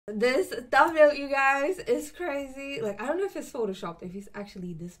This thumbnail, you guys, is crazy. Like, I don't know if it's photoshopped, if he's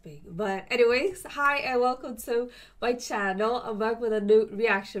actually this big. But anyways, hi and welcome to my channel. I'm back with a new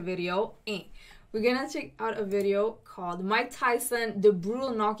reaction video. And we're gonna check out a video called Mike Tyson, the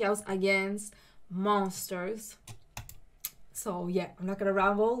brutal knockouts against monsters. So yeah, I'm not gonna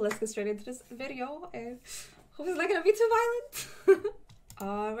ramble. Let's get straight into this video and hope it's not gonna be too violent.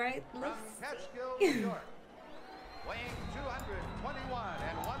 All right, let's Catskill, New York, weighing 221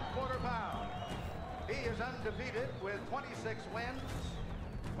 1/4 pounds. He is undefeated with 26 wins,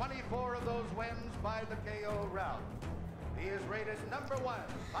 24 of those wins by the KO route. He is rated #1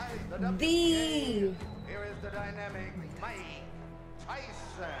 by the WBA. Here is the dynamic Mike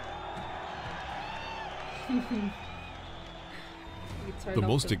Tyson. The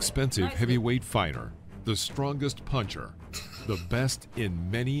most expensive heavyweight fighter, the strongest puncher, the best in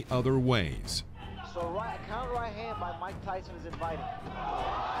many other ways. So counter right hand by Mike Tyson is invited. And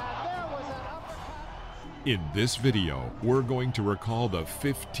there was an uppercut. In this video, we're going to recall the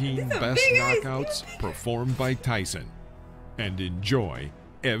 15 best knockouts performed by Tyson and enjoy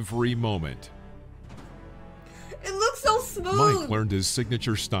every moment. It looks so smooth. Mike learned his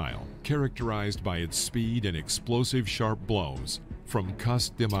signature style, characterized by its speed and explosive sharp blows, from Cus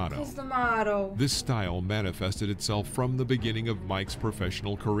D'Amato. This style manifested itself from the beginning of Mike's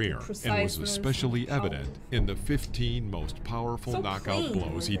professional career and was especially evident in the 15 most powerful knockout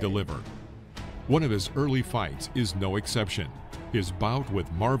blows he delivered. One of his early fights is no exception, his bout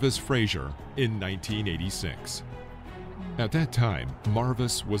with Marvis Frazier in 1986. At that time,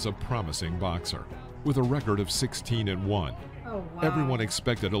 Marvis was a promising boxer with a record of 16-1. Oh, wow. Everyone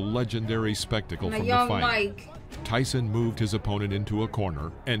expected a legendary spectacle from the fight. Mike. Tyson moved his opponent into a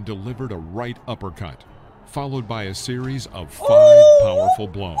corner and delivered a right uppercut, followed by a series of 5 powerful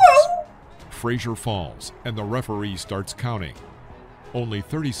blows. Frazier falls, and the referee starts counting. Only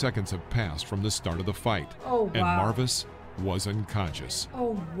 30 seconds have passed from the start of the fight, and Marvis was unconscious.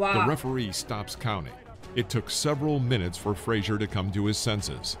 The referee stops counting. It took several minutes for Frazier to come to his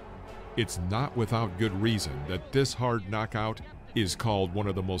senses. It's not without good reason that this hard knockout is called one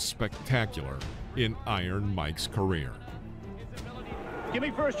of the most spectacular in Iron Mike's career. Give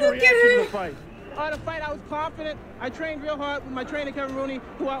me first your reaction to the fight. The fight, I was confident. I trained real hard with my trainer, Kevin Rooney,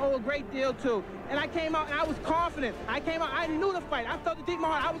 who I owe a great deal to. And I came out and I was confident. I knew the fight. I felt it deep in my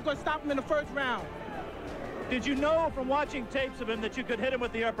heart. I was going to stop him in the first round. Did you know from watching tapes of him that you could hit him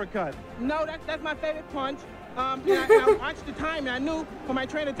with the uppercut? No, that's my favorite punch. I watched the time, and I knew from my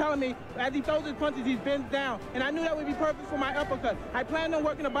trainer telling me as he throws his punches, he bends down. And I knew that would be perfect for my uppercut. I planned on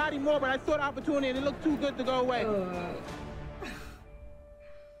working the body more, but I saw the opportunity, and it looked too good to go away.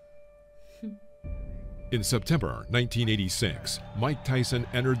 In September 1986, Mike Tyson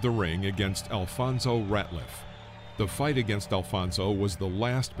entered the ring against Alfonso Ratliff. The fight against Alfonso was the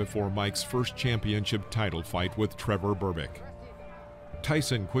last before Mike's first championship title fight with Trevor Berbick.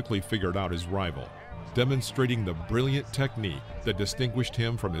 Tyson quickly figured out his rival, demonstrating the brilliant technique that distinguished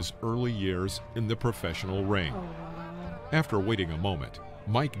him from his early years in the professional ring. After waiting a moment,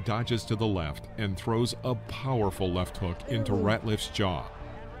 Mike dodges to the left and throws a powerful left hook into Ratliff's jaw.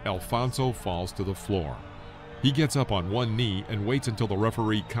 Alfonso falls to the floor. He gets up on one knee and waits until the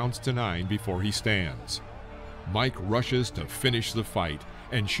referee counts to 9 before he stands. Mike rushes to finish the fight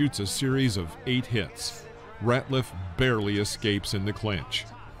and shoots a series of 8 hits. Ratliff barely escapes in the clinch.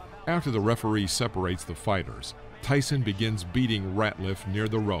 After the referee separates the fighters, Tyson begins beating Ratliff near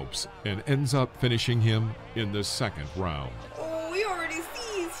the ropes and ends up finishing him in the second round. Oh, we already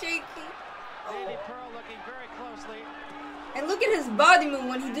see he's shaky. Andy Pearl looking very closely. And look at his body move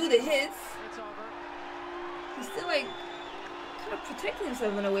when he do the hits. It's over. He's still like kind of protecting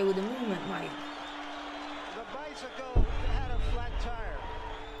himself in a way with the movement, Mike. The bicycle had a flat tire.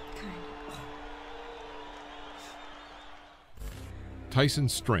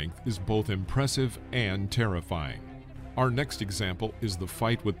 Tyson's strength is both impressive and terrifying. Our next example is the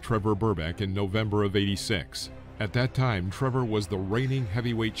fight with Trevor Berbick in November of '86. At that time, Trevor was the reigning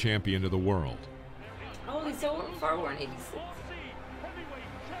heavyweight champion of the world. Holy, so far we're in '86.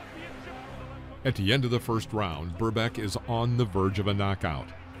 At the end of the first round, Berbick is on the verge of a knockout.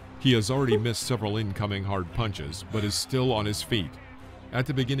 He has already missed several incoming hard punches, but is still on his feet. At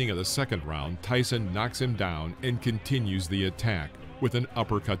the beginning of the second round, Tyson knocks him down and continues the attack with an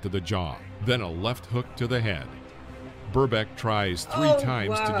uppercut to the jaw, then a left hook to the head. Berbick tries 3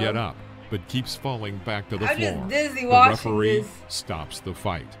 times to get up, but keeps falling back to the floor. Just dizzy the watching referee this. stops the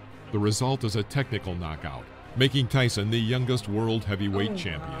fight. The result is a technical knockout, making Tyson the youngest world heavyweight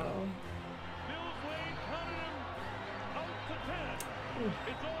champion.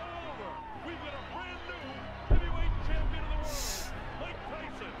 It's all over. We've got a brand new heavyweight champion of the world, Mike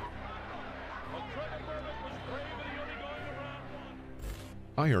Tyson.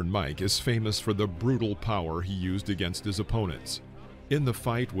 Iron Mike is famous for the brutal power he used against his opponents. In the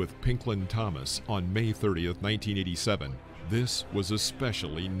fight with Pinklin Thomas on May 30th, 1987, this was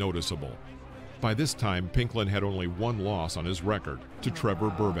especially noticeable. By this time, Pinklin had only one loss on his record, to Trevor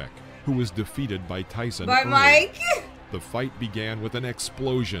Berbick, who was defeated by Tyson By early. Mike? The fight began with an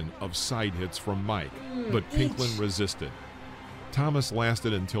explosion of side hits from Mike, but Pinklin resisted. Thomas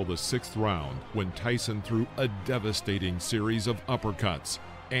lasted until the 6th round, when Tyson threw a devastating series of uppercuts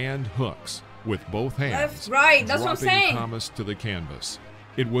and hooks with both hands, Left, right, that's what I'm dropping saying. Thomas to the canvas.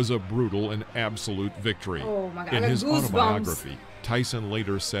 It was a brutal and absolute victory. Oh my God, I In got his goosebumps. autobiography, Tyson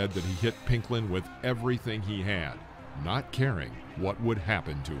later said that he hit Pinklin with everything he had, not caring what would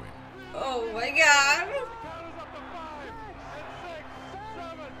happen to him. Oh my God.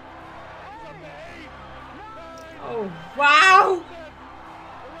 Oh, wow.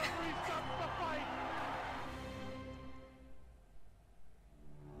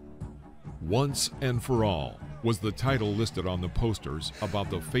 Once and for all was the title listed on the posters about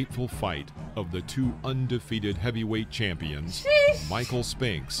the fateful fight of the two undefeated heavyweight champions, Sheesh. Michael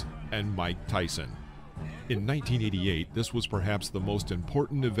Spinks and Mike Tyson. In 1988, this was perhaps the most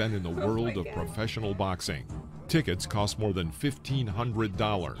important event in the world of God. professional boxing. Tickets cost more than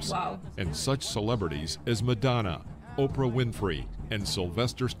 $1,500. Wow. And such celebrities as Madonna, Oprah Winfrey, and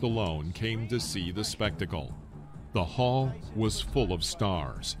Sylvester Stallone came to see the spectacle. The hall was full of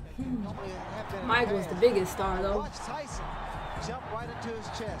stars. Mike was the biggest star, though. Watch Tyson jump right into his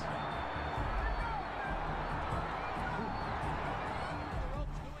chest.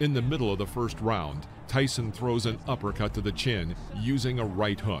 In the middle of the first round, Tyson throws an uppercut to the chin using a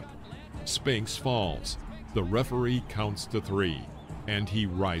right hook. Spinks falls. The referee counts to 3, and he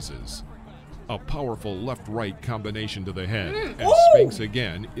rises. A powerful left-right combination to the head, and Ooh. Spinks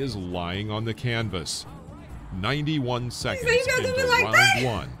again is lying on the canvas. 91 seconds you gotta do into it like round that?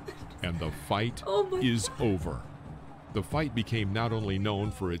 1, and the fight Oh my is over. The fight became not only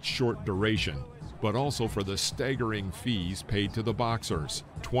known for its short duration, but also for the staggering fees paid to the boxers,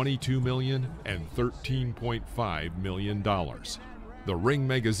 $22 million and $13.5 million. The Ring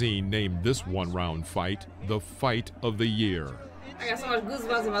magazine named this one-round fight the Fight of the Year. I got so much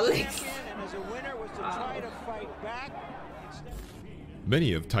goosebumps in my legs. As a winner was to try to fight back.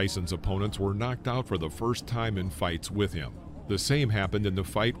 Many of Tyson's opponents were knocked out for the first time in fights with him. The same happened in the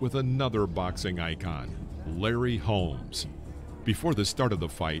fight with another boxing icon, Larry Holmes. Before the start of the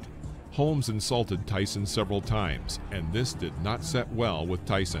fight, Holmes insulted Tyson several times, and this did not set well with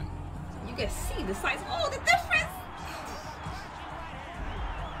Tyson. You can see the size. Oh, the difference.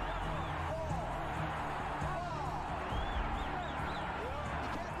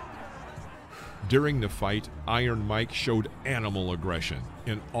 During the fight, Iron Mike showed animal aggression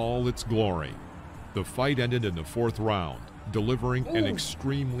in all its glory. The fight ended in the 4th round, delivering an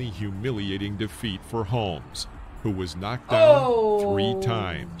extremely humiliating defeat for Holmes, who was knocked down 3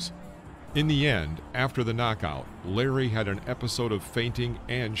 times. In the end, after the knockout, Larry had an episode of fainting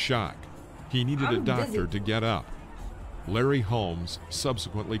and shock. He needed a doctor to get up. Larry Holmes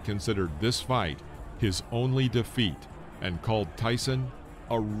subsequently considered this fight his only defeat and called Tyson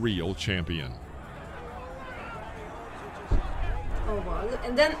a real champion. Oh, wow.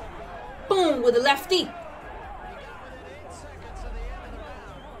 And then, boom, with the lefty.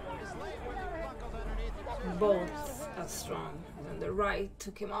 Both are strong. And the right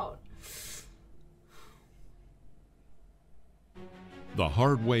took him out. The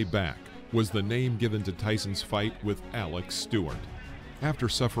Hard Way Back was the name given to Tyson's fight with Alex Stewart. After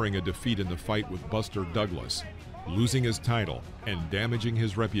suffering a defeat in the fight with Buster Douglas, losing his title, and damaging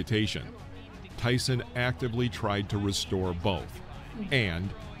his reputation, Tyson actively tried to restore both, and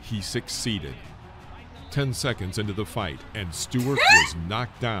he succeeded. 10 seconds into the fight, and Stewart was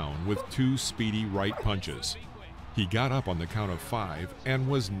knocked down with 2 speedy right punches. He got up on the count of 5 and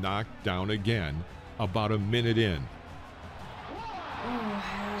was knocked down again about a minute in.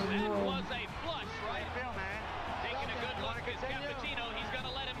 That was a flush, right? Taking a good look at Cappuccino. He's going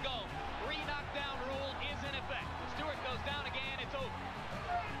to let him go. 3 knockdown rule is in effect. Stewart goes down again. It's over.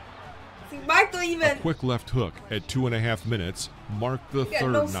 See, Mike don't even. A quick left hook at 2.5 minutes marked the He got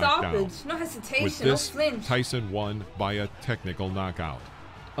 3rd no knockdown. stoppage, no hesitation, With no this, flinch. Tyson won by a technical knockout.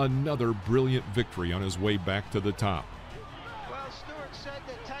 Another brilliant victory on his way back to the top. Well, Stewart said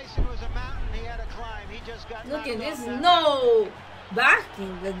that Tyson was a mountain he had to climb. He just got Look at knocked this. off. No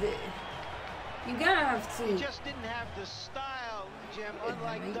backing. You gotta have to. He just didn't have the style, Jim,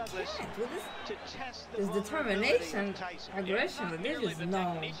 unlike You Douglas, can't. With this, to test the this vulnerability determination, of Tyson. aggression, Not this nearly is the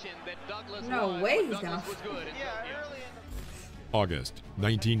no. technician that Douglas No was, way but he's Douglas gonna- was good. Yeah, early in the August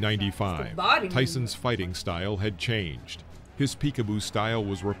 1995. It's the body Tyson's fighting style had changed. His peekaboo style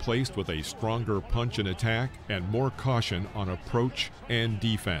was replaced with a stronger punch and attack and more caution on approach and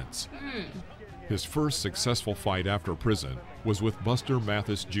defense. His first successful fight after prison was with Buster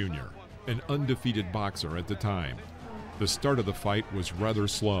Mathis Jr., an undefeated boxer at the time. The start of the fight was rather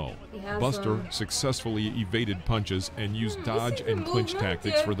slow. Buster successfully evaded punches and used dodge and clinch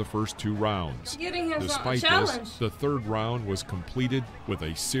tactics for the first 2 rounds. Despite this, the 3rd round was completed with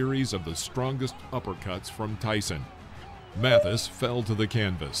a series of the strongest uppercuts from Tyson. Mathis fell to the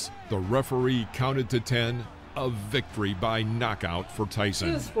canvas. The referee counted to 10, a victory by knockout for Tyson.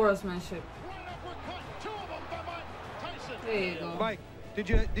 It was sportsmanship. There you go. Mike, did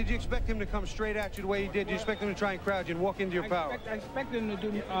you expect him to come straight at you the way he did? Did you expect him to try and crowd you and walk into your power? I expect him to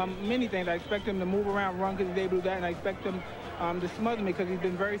do many things. I expect him to move around, run because he's able to do that, and I expect him to smother me because he's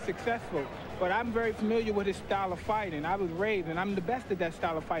been very successful. But I'm very familiar with his style of fighting. I was raised, and I'm the best at that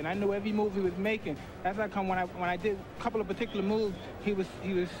style of fighting. I knew every move he was making. That's how come when I did a couple of particular moves, he was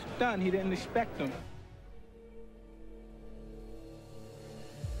stunned. He didn't expect them.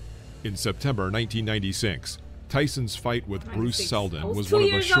 In September 1996, Tyson's fight with Bruce Seldon was one of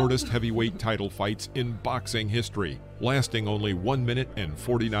the 2 years shortest old. heavyweight title fights in boxing history, lasting only 1 minute and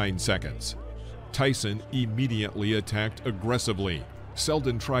 49 seconds. Tyson immediately attacked aggressively.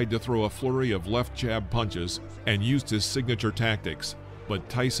 Seldon tried to throw a flurry of left jab punches and used his signature tactics, but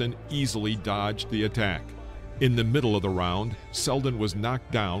Tyson easily dodged the attack. In the middle of the round, Seldon was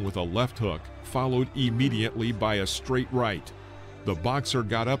knocked down with a left hook, followed immediately by a straight right. The boxer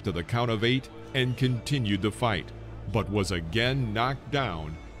got up to the count of 8 and continued the fight, but was again knocked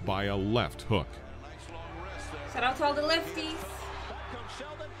down by a left hook. Shout out to all the lefties.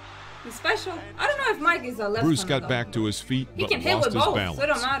 He's special. I don't know if Mike is a left. Bruce got back to his feet He but can hit lost with his both, balance. so it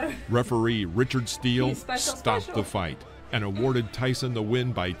don't matter. Referee Richard Steele He's special, stopped special. the fight and awarded Tyson the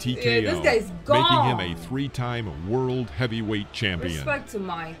win by TKO, Yeah, this guy's making gone. him a 3-time world heavyweight champion. Respect to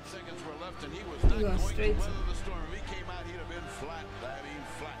Mike. He goes straight to.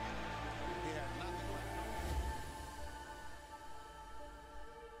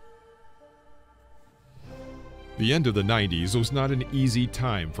 The end of the 90s was not an easy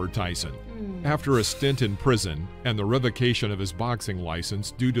time for Tyson. After a stint in prison and the revocation of his boxing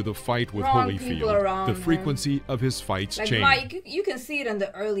license due to the fight with Wrong people Holyfield, around the him. frequency of his fights Like changed. Mike, you can see it in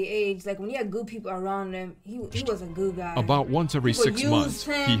the early age. Like when he had good people around him, he was a good guy. About once every People 6 used months,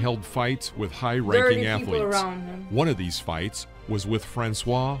 him. he held fights with Dirty high-ranking people athletes. around him. One of these fights was with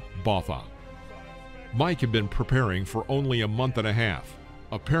Francois Botha. Mike had been preparing for only a month and a half,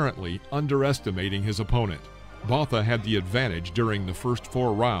 apparently underestimating his opponent. Botha had the advantage during the first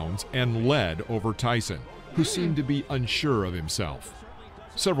 4 rounds and led over Tyson, who seemed to be unsure of himself.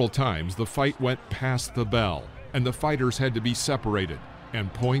 Several times the fight went past the bell, and the fighters had to be separated,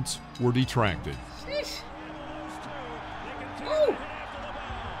 and points were detracted. Sheesh. Ooh.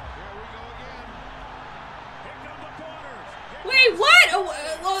 Wait, what?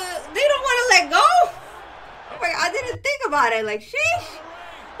 Oh, they don't want to let go? Oh my God, I didn't think about it. Like, sheesh.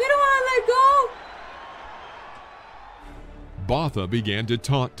 They don't want to let go. Botha began to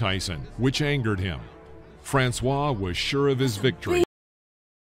taunt Tyson, which angered him. Francois was sure of his victory.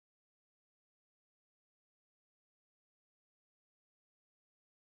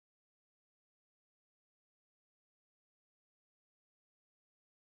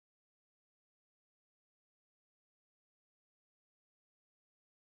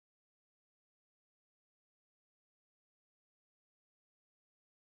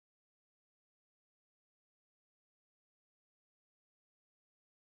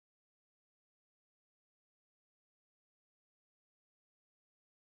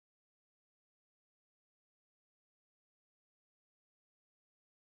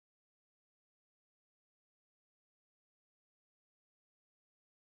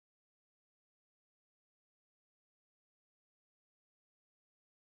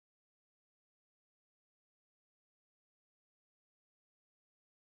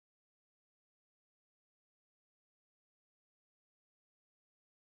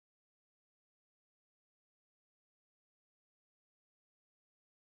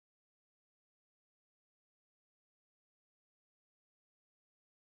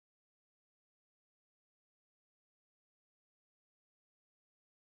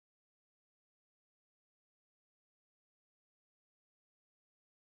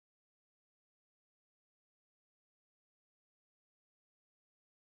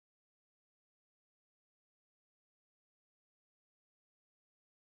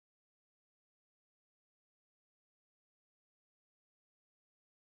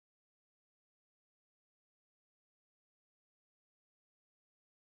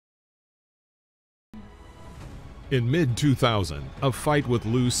 In mid-2000, a fight with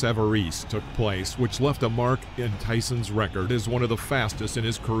Lou Savarese took place, which left a mark in Tyson's record as one of the fastest in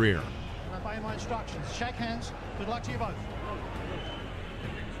his career. Obey my instructions. Shake hands. Good luck to you both.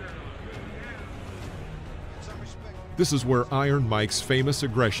 This is where Iron Mike's famous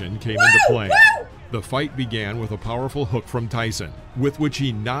aggression came into play. The fight began with a powerful hook from Tyson, with which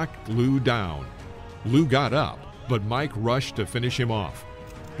he knocked Lou down. Lou got up, but Mike rushed to finish him off.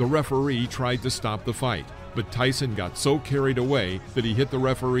 The referee tried to stop the fight, but Tyson got so carried away that he hit the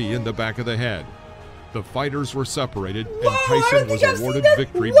referee in the back of the head. The fighters were separated, and Tyson was awarded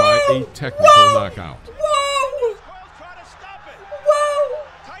victory by a technical knockout. Coyle's trying to stop it.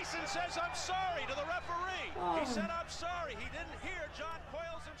 Tyson says, "I'm sorry" to the referee. He said, "I'm sorry." He didn't hear John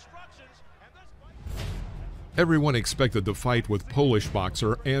Coyle's instructions. And this fight... Everyone expected the fight with Polish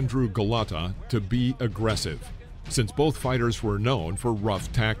boxer Andrew Golota to be aggressive, since both fighters were known for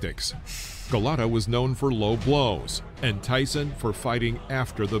rough tactics. Golota was known for low blows, and Tyson for fighting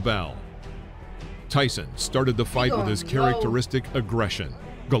after the bell. Tyson started the fight with his characteristic aggression.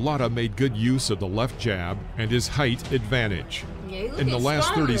 Golota made good use of the left jab and his height advantage. In the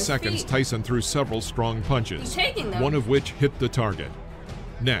last 30 seconds, Tyson threw several strong punches, one of which hit the target.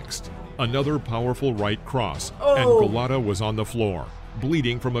 Next, another powerful right cross, and Golota was on the floor,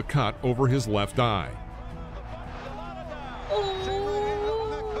 bleeding from a cut over his left eye.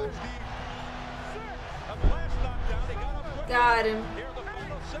 Got him.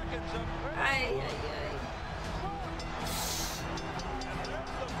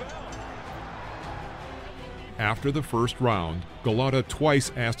 After the first round, Golota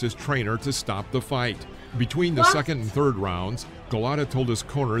twice asked his trainer to stop the fight. Between the second and third rounds, Golota told his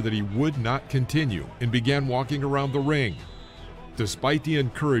corner that he would not continue and began walking around the ring. Despite the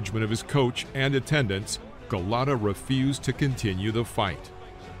encouragement of his coach and attendants, Golota refused to continue the fight.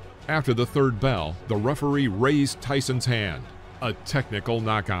 After the third bell, the referee raised Tyson's hand, a technical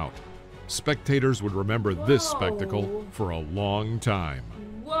knockout. Spectators would remember this spectacle for a long time.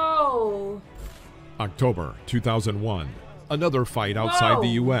 Whoa! October 2001, another fight outside the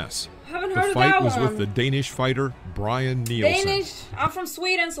U.S. The fight was with the Danish fighter Brian Nielsen. Danish? I'm from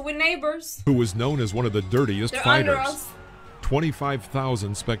Sweden, so we're neighbors. Who was known as one of the dirtiest They're fighters. under us.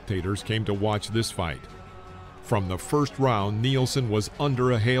 25,000 spectators came to watch this fight. From the first round, Nielsen was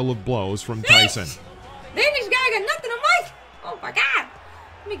under a hail of blows from Tyson. Danish guy got nothing on Mike. Oh my God.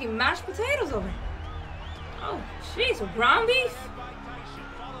 Making mashed potatoes over here. Oh, jeez, with ground beef?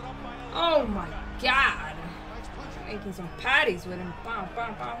 Oh my God. Making some patties with him. Bam,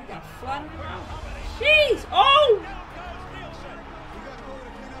 bam, bam. He got flooding around. Jeez. Oh!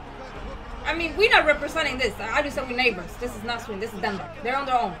 I mean, we're not representing this. I just said we're neighbors. This is not Sweden. This is Denmark. They're on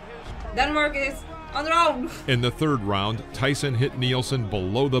their own. Denmark is on their own. In the third round, Tyson hit Nielsen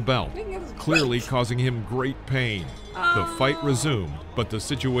below the belt, clearly causing him great pain. The fight resumed, but the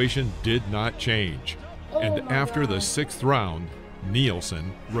situation did not change. And after the sixth round,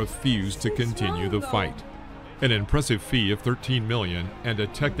 Nielsen refused to continue the fight. An impressive fee of $13 million and a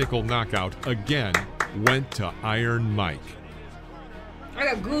technical knockout again went to Iron Mike. I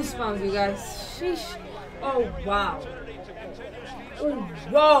got goosebumps, you guys. Sheesh. Oh, wow. Oh,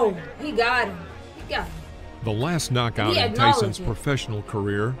 whoa. He got him. He got him. The last knockout in Tyson's professional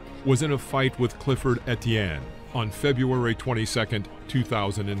career was in a fight with Clifford Etienne on February 22,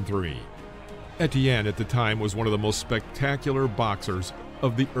 2003. Etienne at the time was one of the most spectacular boxers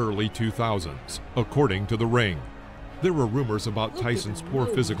of the early 2000s, according to The Ring. There were rumors about Tyson's poor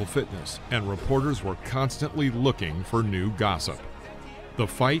physical fitness, and reporters were constantly looking for new gossip. The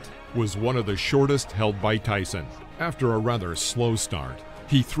fight was one of the shortest held by Tyson. After a rather slow start,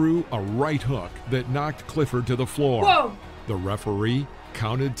 he threw a right hook that knocked Clifford to the floor. Whoa. The referee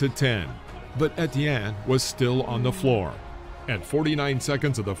counted to 10, but Etienne was still on the floor. At 49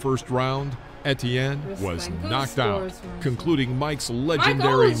 seconds of the first round, Etienne was knocked out, concluding Mike's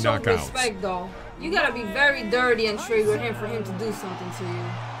legendary knockouts. Respect, though. You gotta be very dirty and trigger him for him to do something to you.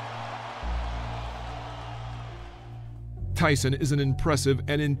 Tyson is an impressive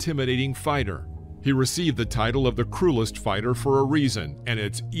and intimidating fighter. He received the title of the cruelest fighter for a reason, and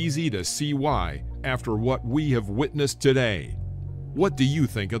it's easy to see why after what we have witnessed today. What do you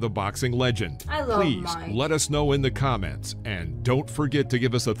think of the boxing legend? I love Please Mike. let us know in the comments, and don't forget to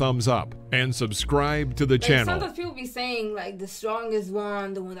give us a thumbs up and subscribe to the channel. Sometimes people be saying like the strongest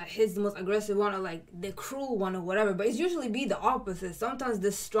one, the one that hits the most aggressive one, or like the cruel one or whatever, but it's usually be the opposite. Sometimes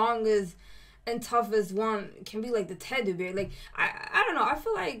the strongest and toughest one can be like the teddy bear. Like I don't know, I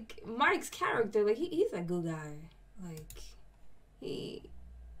feel like Mike's character, like he's a good guy. Like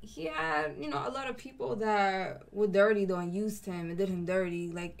he had, you know, a lot of people that were dirty though and used him and did him dirty,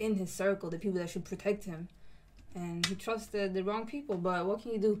 like in his circle, the people that should protect him. and he trusted the wrong people. But what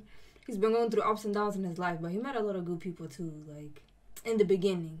can you do? He's been going through ups and downs in his life, but he met a lot of good people too, like in the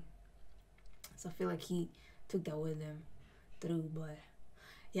beginning. So I feel like he took that with him through. But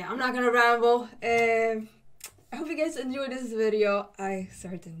yeah, I'm not gonna ramble. I hope you guys enjoyed this video. I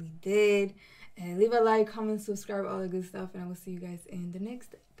certainly did. And leave a like, comment, subscribe, all the good stuff. And I will see you guys in the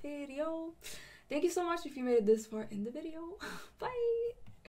next video. Thank you so much if you made it this far in the video. Bye.